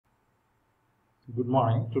Good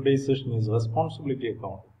morning. Today's session is responsibility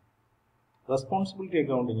accounting. Responsibility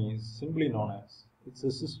accounting is simply known as it's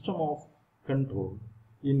a system of control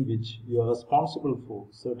in which you are responsible for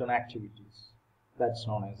certain activities. That's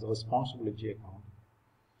known as responsibility accounting.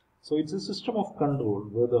 So it's a system of control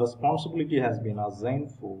where the responsibility has been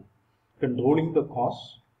assigned for controlling the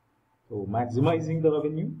costs, so maximizing the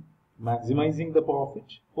revenue, maximizing the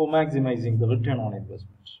profit, or maximizing the return on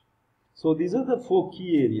investment. So these are the four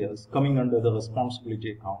key areas coming under the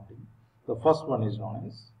responsibility accounting. The first one is known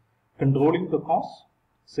as controlling the cost.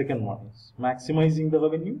 Second one is maximizing the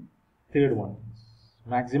revenue. Third one is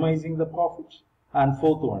maximizing the profit. And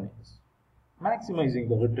fourth one is maximizing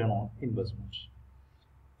the return on investment.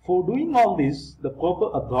 For doing all this, the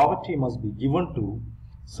proper authority must be given to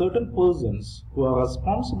certain persons who are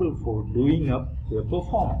responsible for doing up their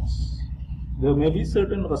performance. There may be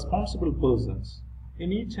certain responsible persons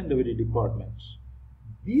in each and every department.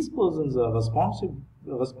 These persons are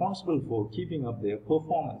responsible for keeping up their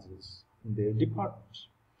performances in their department.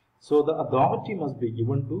 So the authority must be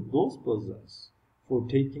given to those persons for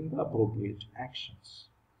taking the appropriate actions.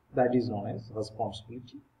 That is known as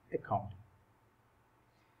responsibility accounting.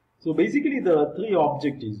 So basically there are three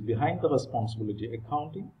objectives behind the responsibility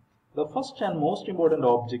accounting. The first and most important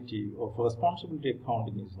objective of responsibility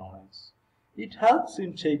accounting is known as it helps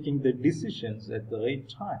in taking the decisions at the right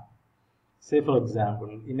time. Say for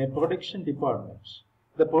example, in a production department,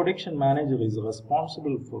 the production manager is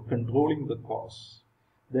responsible for controlling the costs.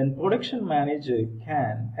 Then production manager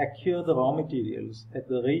can acquire the raw materials at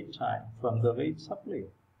the right time from the right supplier,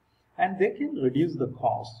 and they can reduce the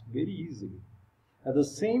cost very easily. At the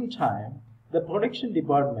same time, the production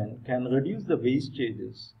department can reduce the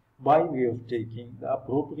wastages by way of taking the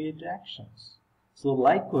appropriate actions. So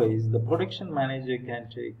likewise, the production manager can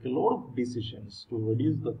take a lot of decisions to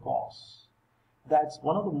reduce the costs. That's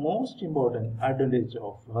one of the most important advantages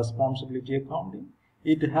of responsibility accounting.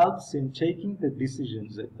 It helps in taking the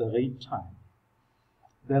decisions at the right time.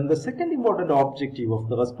 Then the second important objective of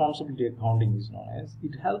the responsibility accounting is known as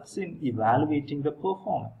it helps in evaluating the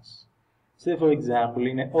performance. Say for example,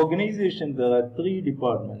 in an organization there are three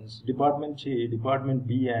departments, Department A, Department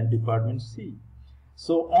B and Department C.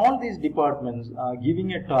 So all these departments are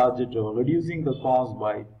giving a target of reducing the cost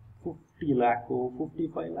by 50 lakh or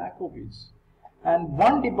 55 lakh rupees. And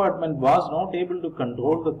one department was not able to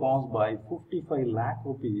control the cost by 55 lakh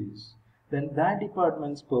rupees, then that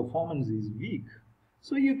department's performance is weak.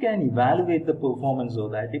 So you can evaluate the performance of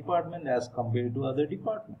that department as compared to other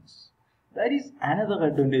departments. That is another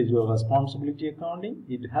advantage of responsibility accounting.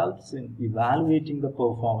 It helps in evaluating the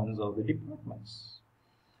performance of the departments.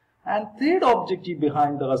 And third objective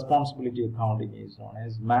behind the responsibility accounting is known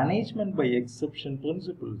as management by exception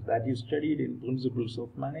principles that you studied in Principles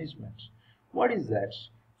of Management. What is that?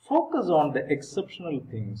 Focus on the exceptional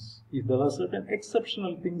things. If there are certain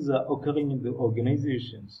exceptional things are occurring in the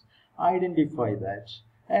organizations, identify that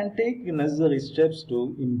and take necessary steps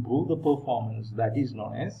to improve the performance. That is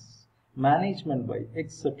known as management by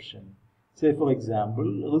exception. Say for example,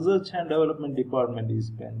 research and development department is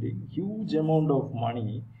spending huge amount of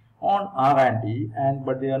money on R&D,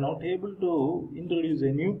 but they are not able to introduce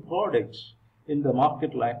a new product in the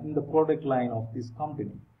market line, in the product line of this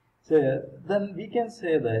company. So then we can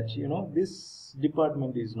say that this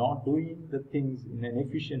department is not doing the things in an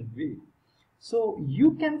efficient way. So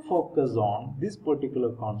you can focus on this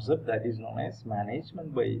particular concept that is known as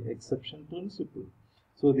management by exception principle.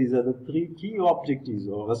 So these are the three key objectives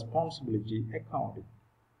of responsibility accounting.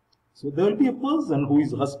 So there will be a person who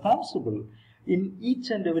is responsible in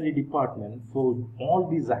each and every department for all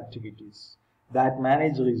these activities. That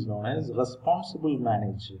manager is known as responsible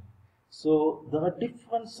manager. So there are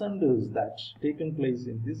different centers that taken place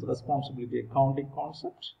in this responsibility accounting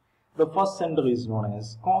concept. The first center is known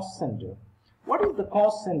as cost center. What is the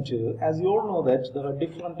cost center? As you all know that there are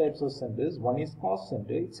different types of centers. One is cost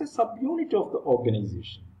center. It's a subunit of the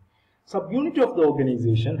organization. Subunit of the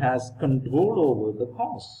organization has control over the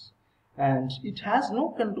costs. And it has no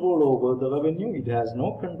control over the revenue, it has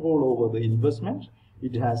no control over the investment,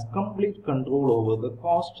 it has complete control over the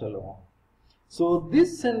cost alone. So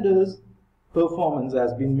this center's performance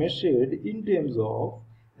has been measured in terms of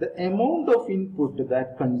the amount of input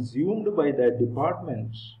that consumed by that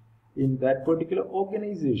department in that particular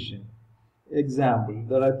organization. Example,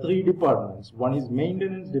 there are three departments. One is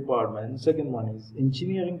maintenance department, second one is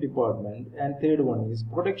engineering department, and third one is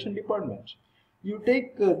production department. You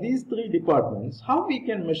take these three departments, how we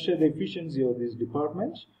can measure the efficiency of these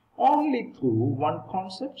departments? Only through one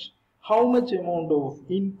concept, how much amount of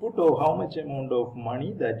input or how much amount of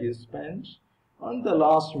money that you spent on the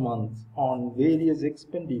last month on various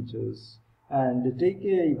expenditures and take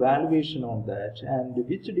a evaluation on that, and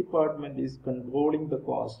which department is controlling the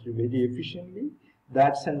cost very efficiently,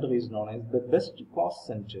 that center is known as the best cost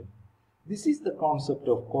center. This is the concept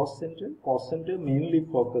of cost center. Cost center mainly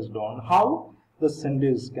focused on how the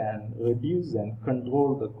centers can reduce and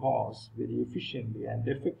control the cost very efficiently and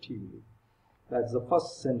effectively. That's the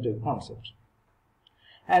first center concept.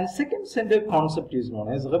 And second center concept is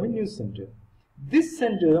known as revenue center. This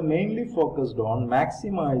center mainly focused on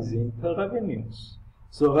maximizing the revenues.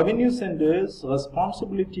 So revenue center's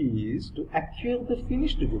responsibility is to acquire the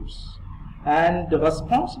finished goods and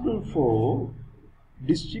responsible for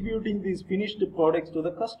distributing these finished products to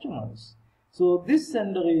the customers. So this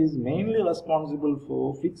center is mainly responsible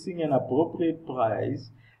for fixing an appropriate price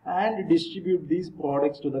and distribute these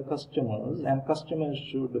products to the customers, and customers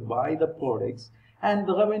should buy the products, and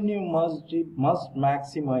the revenue must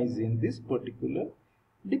maximize in this particular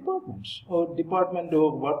department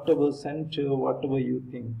or whatever center, whatever you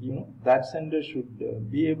think, that center should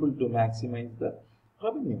be able to maximize the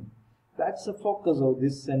revenue. That's the focus of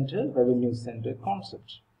this center, revenue center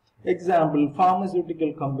concept. Example,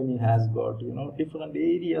 pharmaceutical company has got, different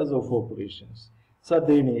areas of operations.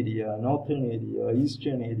 Southern area, northern area,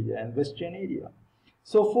 eastern area, and western area.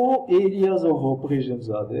 So 4 areas of operations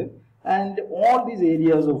are there, and all these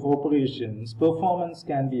areas of operations performance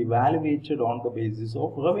can be evaluated on the basis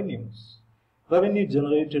of revenues. Revenue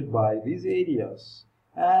generated by these areas.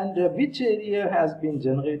 And which area has been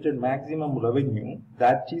generated maximum revenue,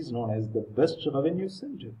 that is known as the best revenue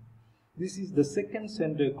center. This is the second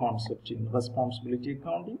center concept in responsibility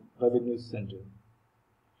accounting, revenue center.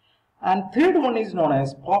 And third one is known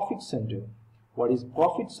as profit center. What is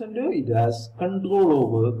profit center? It has control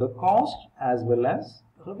over the cost as well as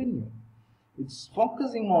revenue. It's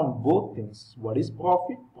focusing on both things. What is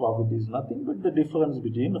profit? Profit is nothing but the difference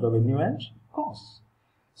between revenue and cost.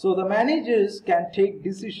 So the managers can take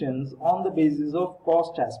decisions on the basis of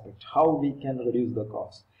cost aspect, how we can reduce the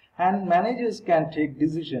cost. And managers can take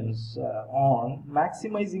decisions on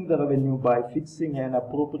maximizing the revenue by fixing an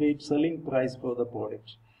appropriate selling price for the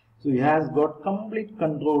product. So he has got complete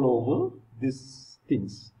control over these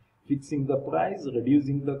things. Fixing the price,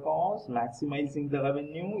 reducing the cost, maximizing the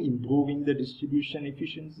revenue, improving the distribution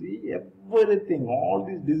efficiency, everything, all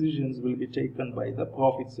these decisions will be taken by the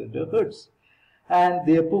profit center heads. And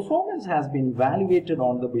their performance has been evaluated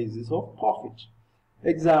on the basis of profit.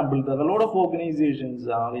 Example, there are a lot of organizations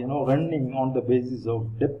are running on the basis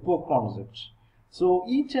of depot concept. So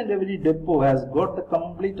each and every depot has got the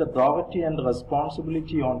complete authority and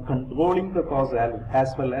responsibility on controlling the cost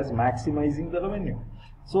as well as maximizing the revenue.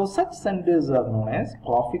 So such centers are known as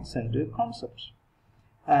profit center concepts.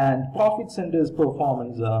 And profit centers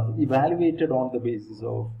performance are evaluated on the basis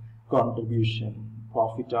of contribution,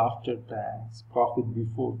 profit after tax, profit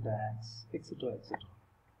before tax, etc., etc.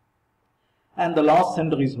 And the last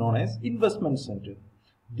center is known as investment center.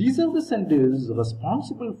 These are the centers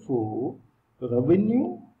responsible for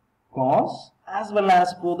revenue, cost, as well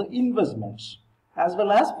as for the investments.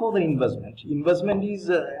 Investment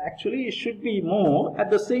is actually it should be more.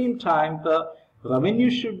 At the same time, the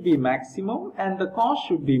revenue should be maximum and the cost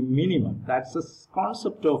should be minimum. That's the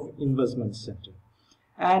concept of investment center.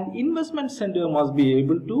 And investment center must be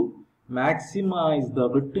able to maximize the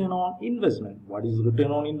return on investment. What is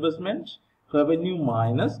return on investment? Revenue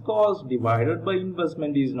minus cost divided by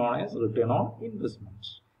investment is known as return on investment.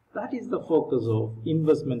 That is the focus of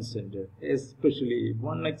investment center. Especially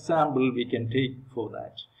one example we can take for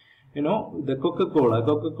that. The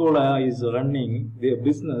Coca-Cola is running their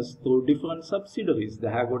business through different subsidiaries. They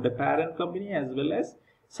have got a parent company as well as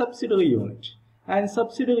subsidiary unit. And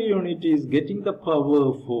subsidiary unit is getting the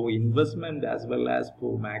power for investment as well as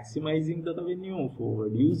for maximizing the revenue, for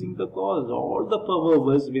reducing the cost. All the power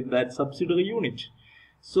was with that subsidiary unit.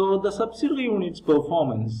 So the subsidiary unit's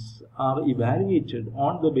performance are evaluated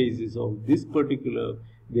on the basis of this particular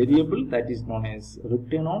variable that is known as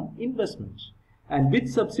return on investment. And which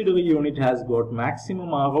subsidiary unit has got maximum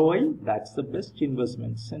ROI? That's the best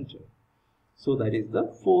investment center. So that is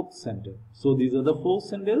the fourth center. So these are the 4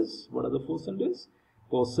 centers. What are the 4 centers?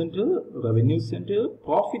 Cost center, revenue center,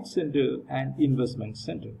 profit center, and investment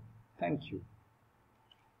center. Thank you.